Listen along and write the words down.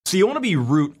So you want to be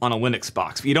root on a Linux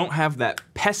box, but you don't have that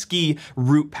pesky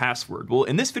root password. Well,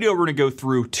 in this video, we're going to go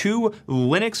through 2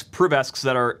 Linux privesks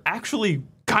that are actually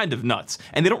kind of nuts,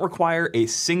 and they don't require a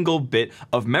single bit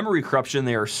of memory corruption.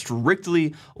 They are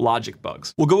strictly logic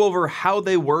bugs. We'll go over how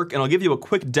they work, and I'll give you a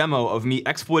quick demo of me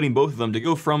exploiting both of them to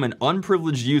go from an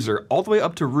unprivileged user all the way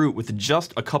up to root with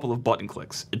just a couple of button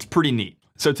clicks. It's pretty neat.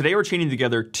 So today we're chaining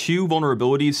together 2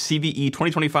 vulnerabilities, CVE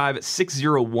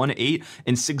 2025-6018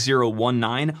 and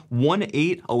 6019.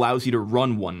 1.8 allows you to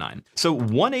run 1.9. So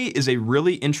 1.8 is a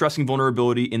really interesting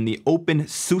vulnerability in the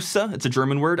OpenSUSA, it's a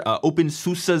German word,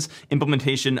 OpenSUSA's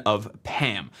implementation of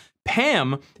PAM.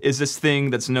 PAM is this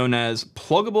thing that's known as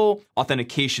pluggable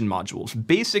authentication modules.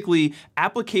 Basically,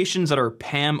 applications that are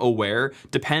PAM aware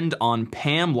depend on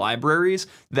PAM libraries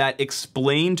that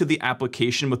explain to the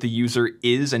application what the user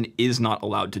is and is not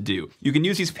allowed to do. You can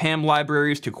use these PAM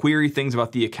libraries to query things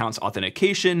about the account's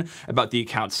authentication, about the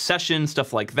account's session,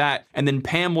 stuff like that, and then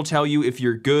PAM will tell you if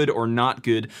you're good or not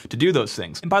good to do those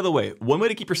things. And by the way, one way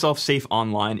to keep yourself safe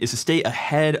online is to stay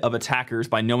ahead of attackers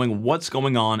by knowing what's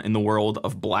going on in the world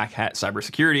of black hat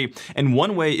cybersecurity, and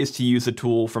one way is to use the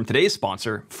tool from today's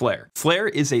sponsor, Flare. Flare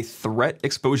is a threat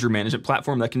exposure management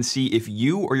platform that can see if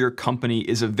you or your company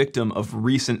is a victim of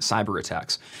recent cyber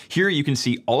attacks. Here you can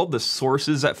see all of the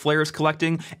sources that Flare is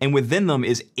collecting, and within them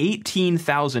is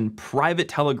 18,000 private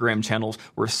Telegram channels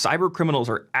where cyber criminals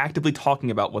are actively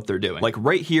talking about what they're doing. Like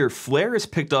right here, Flare has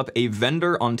picked up a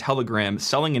vendor on Telegram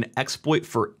selling an exploit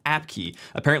for AppKey.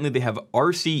 Apparently they have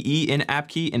RCE in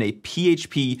AppKey and a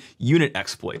PHP unit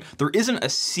exploit. There isn't a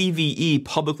CVE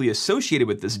publicly associated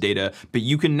with this data, but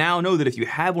you can now know that if you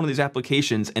have one of these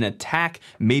applications, an attack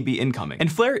may be incoming.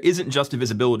 And Flare isn't just a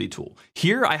visibility tool.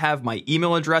 Here I have my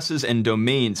email addresses and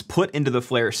domains put into the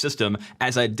Flare system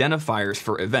as identifiers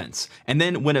for events. And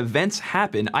then when events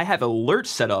happen, I have alerts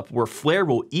set up where Flare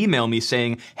will email me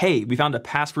saying, hey, we found a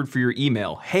password for your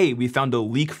email. Hey, we found a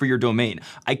leak for your domain.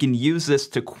 I can use this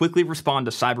to quickly respond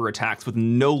to cyber attacks with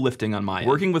no lifting on my end.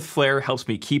 Working with Flare helps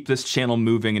me keep this channel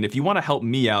moving, and if you want to help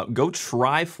me out, go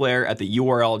try Flare at the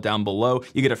URL down below.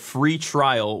 You get a free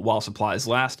trial while supplies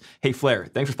last. Hey Flare,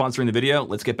 thanks for sponsoring the video.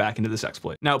 Let's get back into this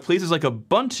exploit. Now, places like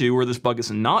Ubuntu, where this bug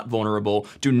is not vulnerable,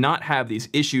 do not have these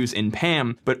issues in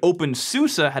PAM, but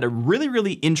OpenSUSA had a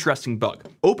really interesting bug.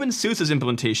 OpenSUSA's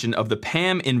implementation of the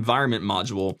PAM environment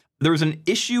module, there was an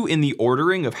issue in the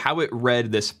ordering of how it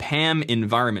read this PAM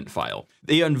environment file.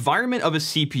 The environment of a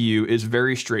CPU is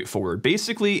very straightforward.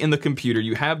 Basically, in the computer,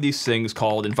 you have these things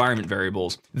called environment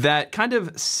variables that kind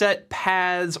of set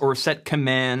paths or set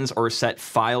commands or set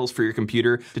files for your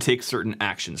computer to take certain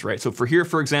actions, right? So for here,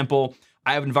 for example,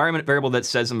 I have an environment variable that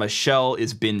says that my shell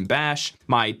is bin bash,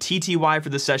 my TTY for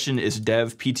this session is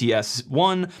dev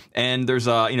pts1, and there's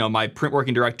my print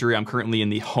working directory. I'm currently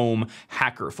in the home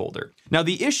hacker folder. Now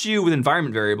the issue with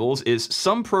environment variables is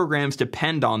some programs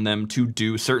depend on them to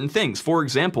do certain things. For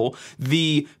example,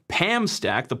 the PAM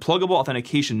stack, the pluggable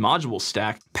authentication module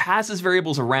stack, passes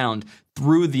variables around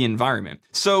through the environment.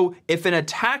 So if an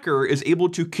attacker is able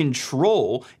to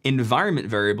control environment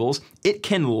variables, it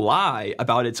can lie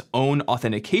about its own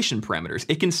authentication parameters.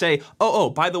 It can say, oh,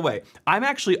 by the way, I'm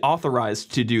actually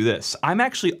authorized to do this. I'm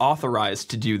actually authorized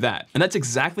to do that. And that's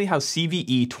exactly how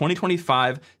CVE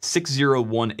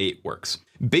 2025-6018 works.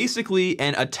 Basically,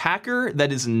 an attacker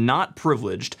that is not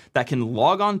privileged, that can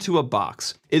log on to a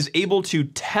box, is able to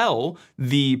tell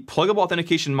the pluggable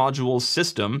authentication module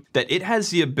system that it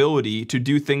has the ability to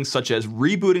do things such as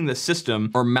rebooting the system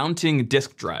or mounting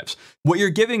disk drives. What you're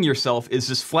giving yourself is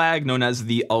this flag known as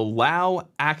the allow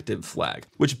active flag,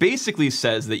 which basically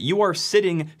says that you are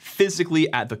sitting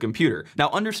physically at the computer. Now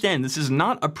understand, this is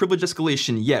not a privilege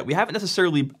escalation yet. We haven't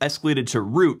necessarily escalated to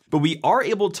root, but we are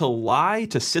able to lie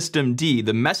to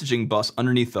systemd, the messaging bus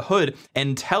underneath the hood,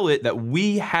 and tell it that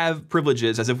we have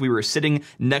privileges as if we were sitting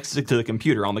next to the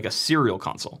computer on like a serial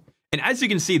console. And as you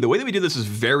can see, the way that we do this is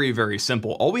very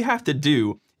simple. All we have to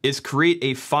do is create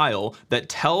a file that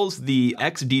tells the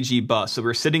XDG bus that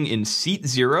we're sitting in seat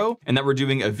 0 and that we're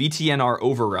doing a VTNR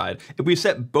override. If we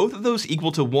set both of those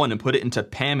equal to 1 and put it into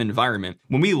PAM environment,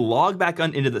 when we log back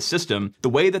into the system, the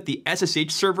way that the SSH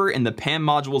server and the PAM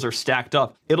modules are stacked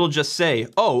up, it'll just say,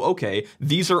 oh, okay,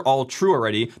 these are all true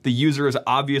already. The user is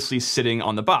obviously sitting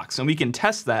on the box. And we can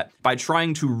test that by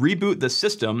trying to reboot the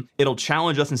system. It'll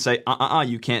challenge us and say,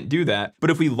 you can't do that.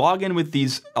 But if we log in with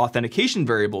these authentication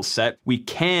variables set, we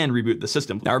can can reboot the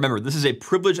system. Now remember, this is a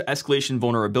privilege escalation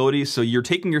vulnerability, so you're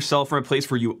taking yourself from a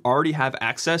place where you already have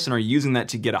access and are using that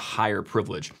to get a higher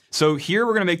privilege. So here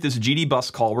we're gonna make this GD bus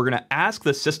call. We're gonna ask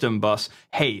the system bus,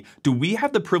 hey, do we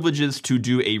have the privileges to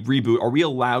do a reboot? Are we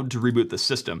allowed to reboot the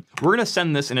system? We're gonna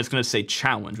send this and it's gonna say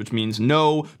challenge, which means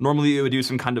no. Normally it would do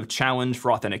some kind of challenge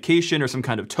for authentication or some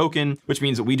kind of token, which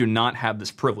means that we do not have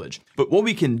this privilege. But what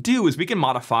we can do is we can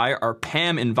modify our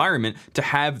PAM environment to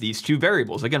have these two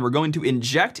variables. Again, we're going to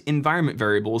inject environment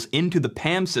variables into the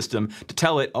PAM system to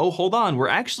tell it, oh, hold on, we're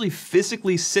actually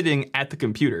physically sitting at the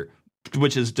computer,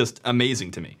 which is just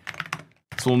amazing to me.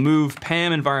 So we'll move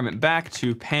PAM environment back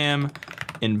to PAM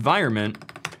environment.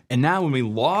 And now when we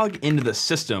log into the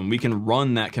system, we can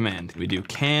run that command. We do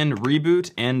can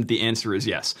reboot, and the answer is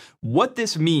yes. What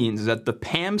this means is that the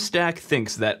PAM stack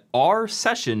thinks that our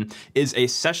session is a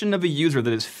session of a user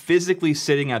that is physically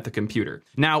sitting at the computer.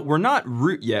 Now, we're not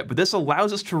root yet, but this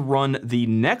allows us to run the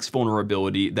next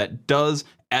vulnerability that does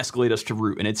escalate us to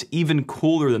root, and it's even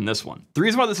cooler than this one. The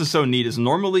reason why this is so neat is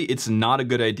normally it's not a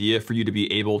good idea for you to be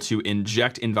able to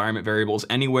inject environment variables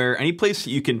anywhere, any place that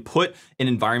you can put an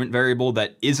environment variable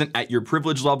that isn't at your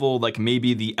privilege level, like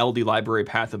maybe the LD library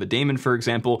path of a daemon, for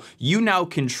example. You now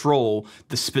control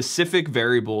the specific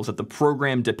variables that the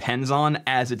program depends on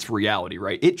as its reality,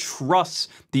 right? It trusts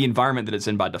the environment that it's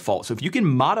in by default. So if you can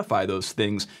modify those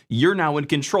things, you're now in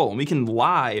control, and we can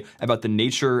lie about the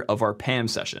nature of our PAM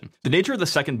session. The nature of the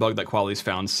second bug that Quality's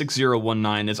found,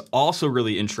 6019, is also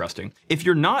really interesting. If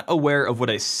you're not aware of what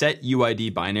a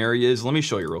SetUID binary is, let me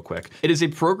show you real quick. It is a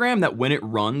program that when it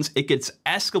runs, it gets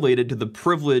escalated to the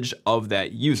privilege of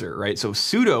that user, right? So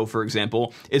sudo, for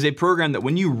example, is a program that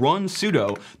when you run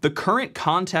sudo, the current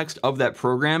context of that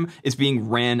program is being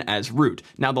ran as root.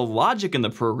 Now the logic in the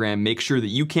program makes sure that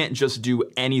you can't just do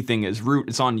anything as root.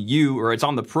 It's on you, or it's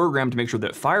on the program to make sure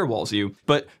that it firewalls you,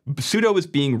 but sudo is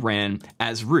being ran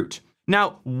as root.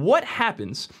 Now, what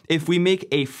happens if we make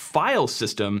a file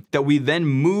system that we then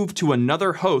move to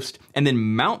another host and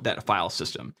then mount that file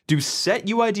system? Do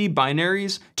SetUID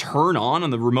binaries turn on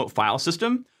the remote file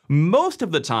system? Most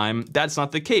of the time, that's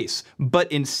not the case. But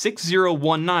in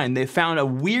 6019, they found a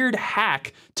weird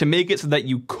hack to make it so that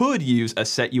you could use a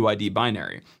SetUID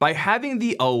binary. By having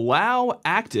the allow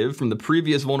active from the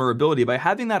previous vulnerability, by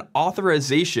having that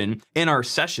authorization in our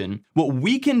session, what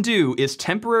we can do is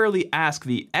temporarily ask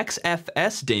the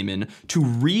XFS daemon to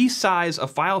resize a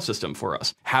file system for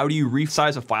us. How do you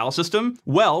resize a file system?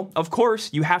 Well, of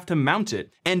course, you have to mount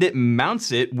it, and it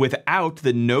mounts it without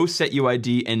the no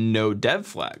SetUID and no dev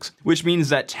flags, which means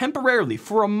that temporarily,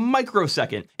 for a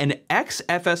microsecond, an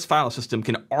XFS file system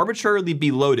can arbitrarily be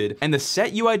loaded, and the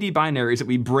SetUID binaries that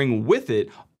we bring with it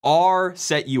are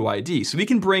SetUID. So we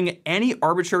can bring any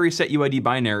arbitrary SetUID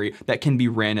binary that can be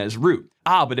ran as root.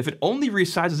 But if it only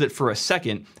resizes it for a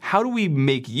second, how do we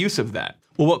make use of that?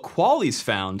 Well, what Quality's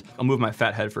found, I'll move my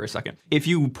fat head for a second. If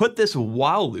you put this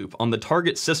while loop on the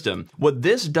target system, what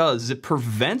this does is it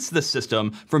prevents the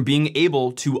system from being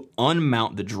able to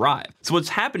unmount the drive. So what's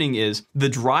happening is the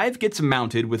drive gets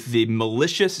mounted with the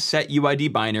malicious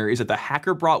SetUID binaries that the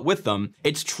hacker brought with them.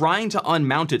 It's trying to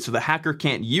unmount it so the hacker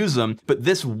can't use them, but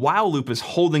this while loop is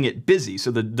holding it busy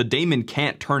so the daemon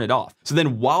can't turn it off. So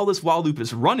then while this while loop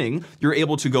is running, you're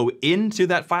able to go into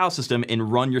that file system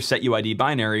and run your SetUID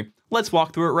binary. Let's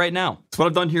walk through it right now. So what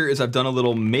I've done here is I've done a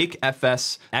little make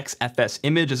fs xfs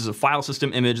image. This is a file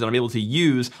system image that I'm able to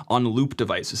use on loop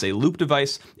devices. A loop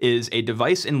device is a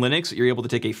device in Linux. You're able to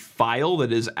take a file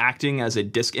that is acting as a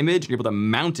disk image, and you're able to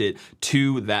mount it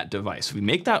to that device. So we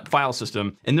make that file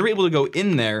system, and they're able to go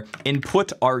in there and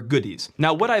put our goodies.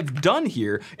 Now what I've done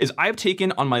here is I've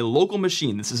taken on my local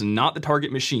machine, this is not the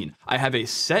target machine, I have a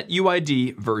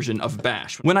SetUID version of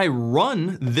bash. When I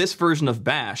run this version of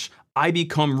bash, I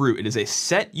become root. It is a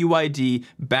SetUID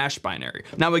bash binary.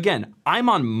 Now again, I'm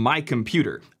on my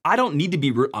computer. I don't need to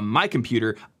be root on my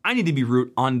computer. I need to be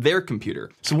root on their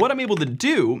computer. So what I'm able to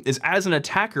do is, as an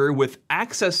attacker with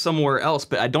access somewhere else,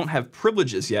 but I don't have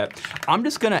privileges yet, I'm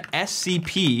just gonna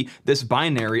SCP this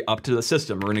binary up to the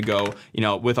system. We're gonna go,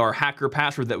 with our hacker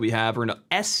password that we have, we're gonna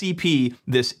SCP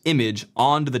this image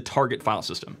onto the target file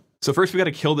system. So first we got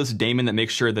to kill this daemon that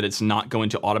makes sure that it's not going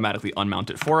to automatically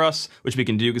unmount it for us, which we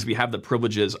can do because we have the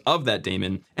privileges of that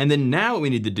daemon. And then now what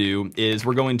we need to do is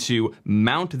we're going to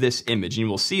mount this image, and you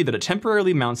will see that it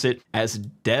temporarily mounts it as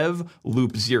dev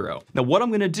loop 0. Now what I'm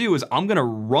going to do is I'm going to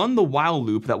run the while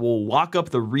loop that will lock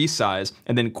up the resize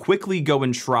and then quickly go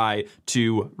and try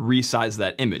to resize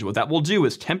that image. What that will do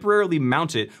is temporarily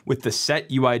mount it with the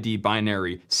SetUID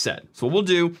binary set. So what we'll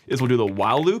do is we'll do the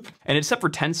while loop, and it's set for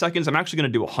 10 seconds. I'm actually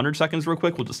going to do 100 100 seconds real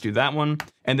quick. We'll just do that one.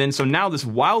 And then so now this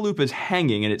while loop is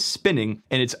hanging and it's spinning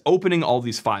and it's opening all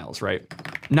these files, right?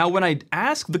 Now, when I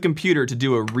ask the computer to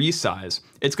do a resize,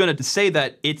 it's going to say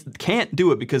that it can't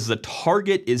do it because the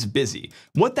target is busy.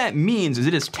 What that means is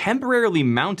it is temporarily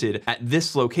mounted at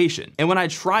this location. And when I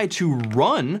try to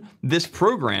run this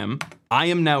program, I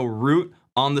am now root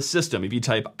on the system. If you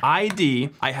type ID,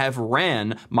 I have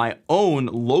ran my own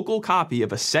local copy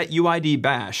of a SetUID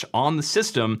bash on the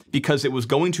system because it was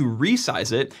going to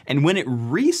resize it. And when it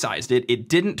resized it, it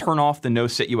didn't turn off the no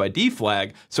SetUID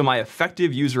flag. So my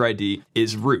effective user ID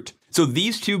is root. So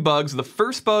these two bugs, the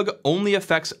first bug only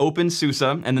affects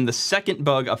OpenSUSA, and then the second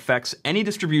bug affects any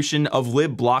distribution of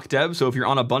libblockdev. So if you're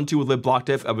on Ubuntu with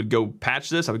libblockdev, I would go patch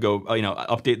this. I would go,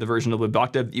 update the version of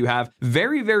libblockdev that you have.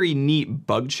 Very, very neat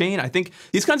bug chain. I think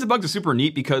these kinds of bugs are super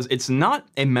neat because it's not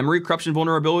a memory corruption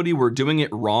vulnerability where doing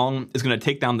it wrong is going to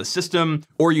take down the system,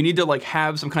 or you need to like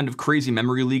have some kind of crazy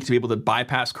memory leak to be able to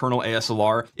bypass kernel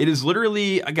ASLR. It is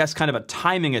literally, I guess, kind of a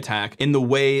timing attack in the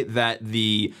way that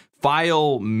the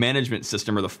file management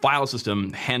system or the file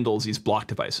system handles these block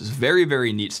devices. Very,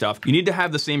 very neat stuff. You need to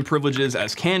have the same privileges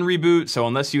as can reboot. So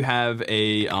unless you have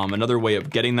a another way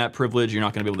of getting that privilege, you're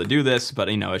not going to be able to do this. But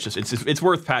it's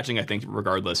worth patching, I think,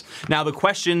 regardless. Now the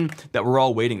question that we're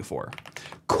all waiting for: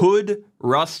 could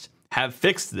Rust have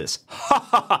fixed this?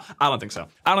 I don't think so.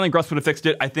 I don't think Rust would have fixed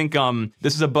it. I think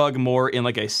this is a bug more in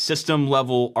like a system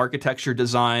level architecture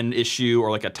design issue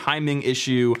or like a timing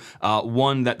issue,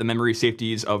 one that the memory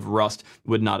safeties of Rust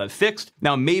would not have fixed.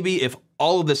 Now, maybe if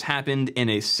all of this happened in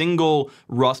a single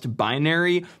Rust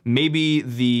binary, maybe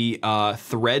the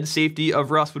thread safety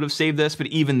of Rust would have saved this, but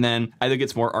even then, I think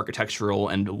it's more architectural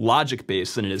and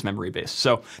logic-based than it is memory-based.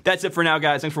 So that's it for now,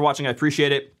 guys. Thanks for watching. I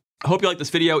appreciate it. I hope you liked this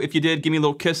video. If you did, give me a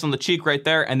little kiss on the cheek right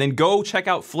there, and then go check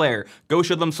out Flare. Go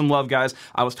show them some love, guys.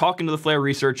 I was talking to the Flare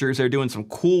researchers. They're doing some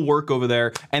cool work over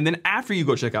there. And then after you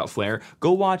go check out Flare,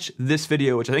 go watch this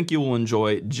video, which I think you will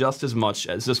enjoy just as much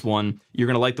as this one. You're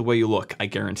gonna like the way you look, I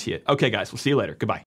guarantee it. Okay, guys, we'll see you later. Goodbye.